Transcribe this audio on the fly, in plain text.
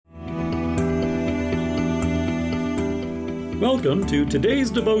Welcome to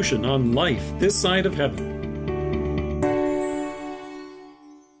today's devotion on life this side of heaven.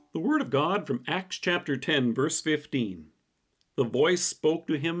 The Word of God from Acts chapter 10, verse 15. The voice spoke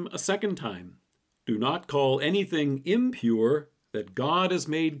to him a second time. Do not call anything impure that God has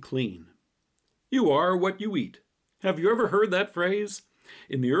made clean. You are what you eat. Have you ever heard that phrase?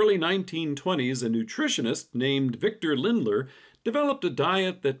 In the early 1920s, a nutritionist named Victor Lindler developed a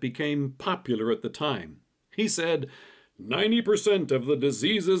diet that became popular at the time. He said, 90% of the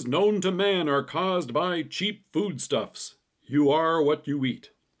diseases known to man are caused by cheap foodstuffs. You are what you eat.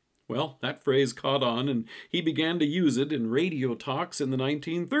 Well, that phrase caught on, and he began to use it in radio talks in the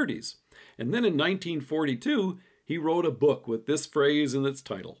 1930s. And then in 1942, he wrote a book with this phrase in its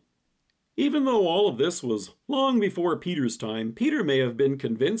title. Even though all of this was long before Peter's time, Peter may have been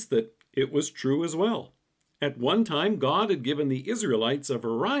convinced that it was true as well. At one time, God had given the Israelites a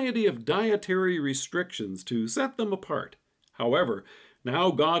variety of dietary restrictions to set them apart. However,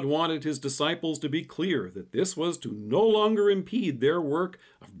 now God wanted his disciples to be clear that this was to no longer impede their work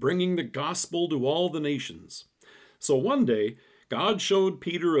of bringing the gospel to all the nations. So one day, God showed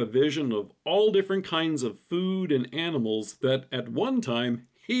Peter a vision of all different kinds of food and animals that at one time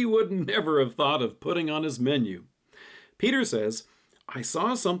he would never have thought of putting on his menu. Peter says, I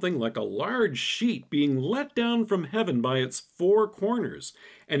saw something like a large sheet being let down from heaven by its four corners,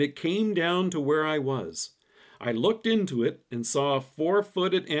 and it came down to where I was. I looked into it and saw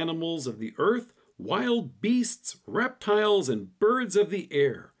four-footed animals of the earth, wild beasts, reptiles, and birds of the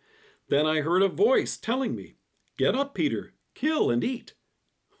air. Then I heard a voice telling me, Get up, Peter, kill and eat.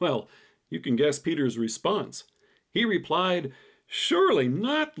 Well, you can guess Peter's response. He replied, Surely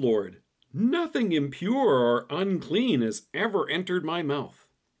not, Lord. Nothing impure or unclean has ever entered my mouth.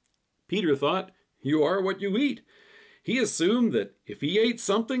 Peter thought, You are what you eat. He assumed that if he ate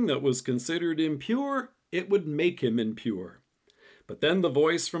something that was considered impure, it would make him impure. But then the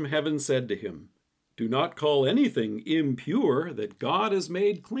voice from heaven said to him, Do not call anything impure that God has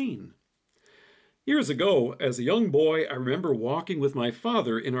made clean. Years ago, as a young boy, I remember walking with my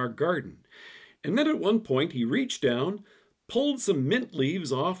father in our garden. And then at one point he reached down, pulled some mint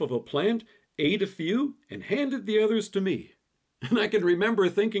leaves off of a plant, ate a few, and handed the others to me. And I can remember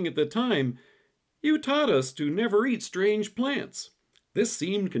thinking at the time, You taught us to never eat strange plants. This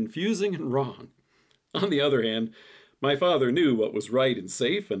seemed confusing and wrong. On the other hand, my father knew what was right and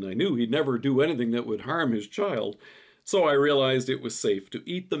safe, and I knew he'd never do anything that would harm his child, so I realized it was safe to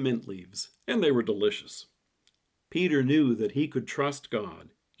eat the mint leaves, and they were delicious. Peter knew that he could trust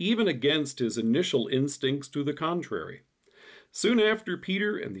God, even against his initial instincts to the contrary. Soon after,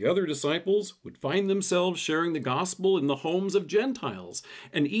 Peter and the other disciples would find themselves sharing the gospel in the homes of Gentiles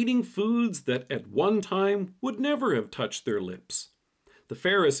and eating foods that at one time would never have touched their lips. The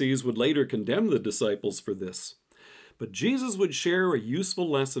Pharisees would later condemn the disciples for this, but Jesus would share a useful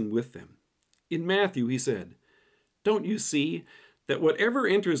lesson with them. In Matthew, he said, Don't you see that whatever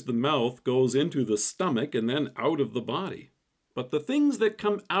enters the mouth goes into the stomach and then out of the body? But the things that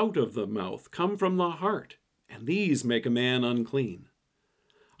come out of the mouth come from the heart, and these make a man unclean.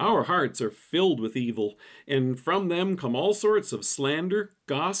 Our hearts are filled with evil, and from them come all sorts of slander,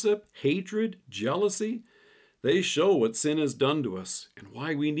 gossip, hatred, jealousy. They show what sin has done to us and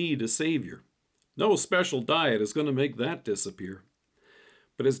why we need a Savior. No special diet is going to make that disappear.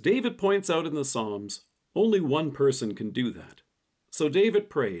 But as David points out in the Psalms, only one person can do that. So David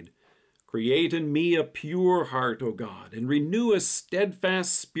prayed, Create in me a pure heart, O God, and renew a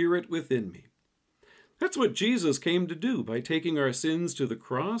steadfast spirit within me. That's what Jesus came to do by taking our sins to the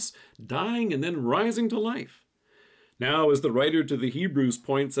cross, dying, and then rising to life. Now, as the writer to the Hebrews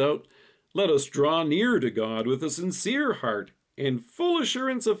points out, let us draw near to God with a sincere heart and full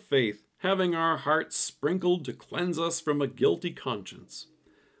assurance of faith, having our hearts sprinkled to cleanse us from a guilty conscience.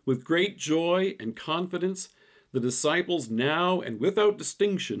 With great joy and confidence, the disciples now and without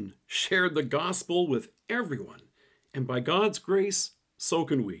distinction shared the gospel with everyone, and by God's grace, so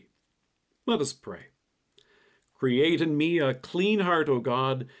can we. Let us pray. Create in me a clean heart, O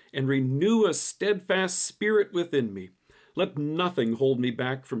God, and renew a steadfast spirit within me. Let nothing hold me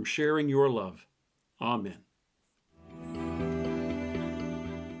back from sharing your love. Amen.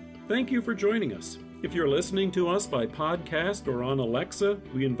 Thank you for joining us. If you're listening to us by podcast or on Alexa,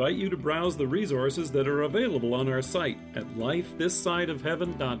 we invite you to browse the resources that are available on our site at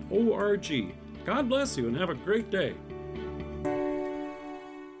lifethissideofheaven.org. God bless you and have a great day.